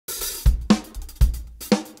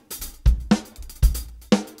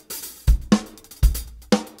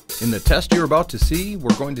In the test you're about to see,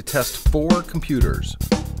 we're going to test 4 computers.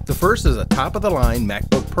 The first is a top-of-the-line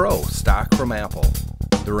MacBook Pro, stock from Apple.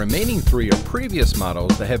 The remaining 3 are previous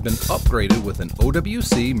models that have been upgraded with an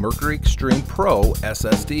OWC Mercury Extreme Pro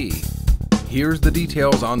SSD. Here's the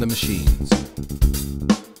details on the machines.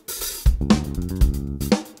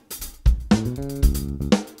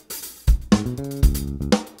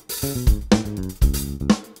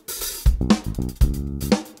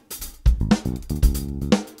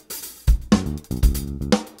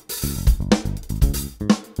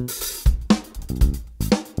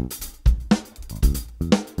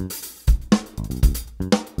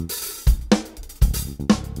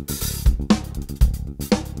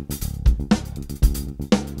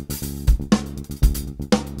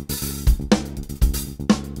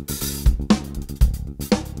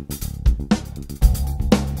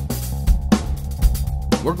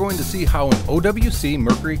 We're going to see how an OWC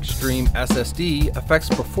Mercury Extreme SSD affects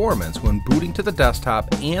performance when booting to the desktop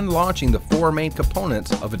and launching the 4 main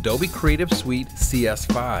components of Adobe Creative Suite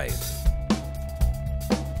CS5.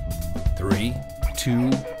 3, 2,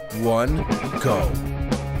 1, go.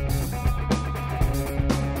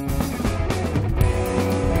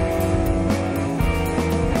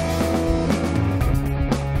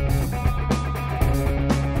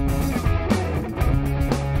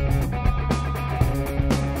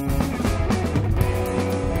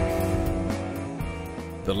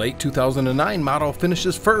 The late 2009 model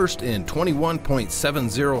finishes first in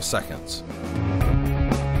 21.70 seconds.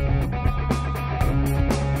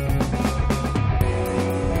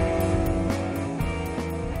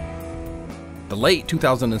 The late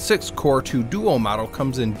 2006 Core 2 Duo model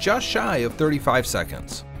comes in just shy of 35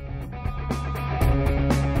 seconds.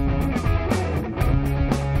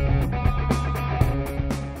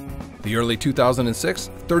 The early 2006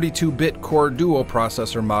 32-bit Core Duo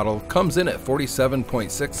processor model comes in at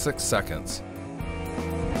 47.66 seconds.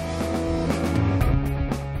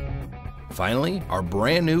 Finally, our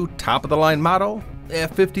brand new top-of-the-line model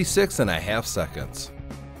at 56.5 seconds.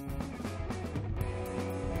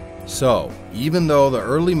 So, even though the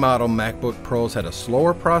early model MacBook Pros had a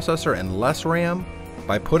slower processor and less RAM,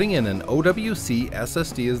 by putting in an OWC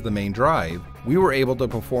SSD as the main drive, we were able to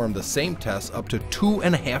perform the same tests up to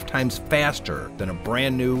 2.5 times faster than a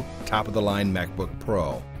brand new top-of-the-line MacBook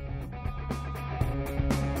Pro.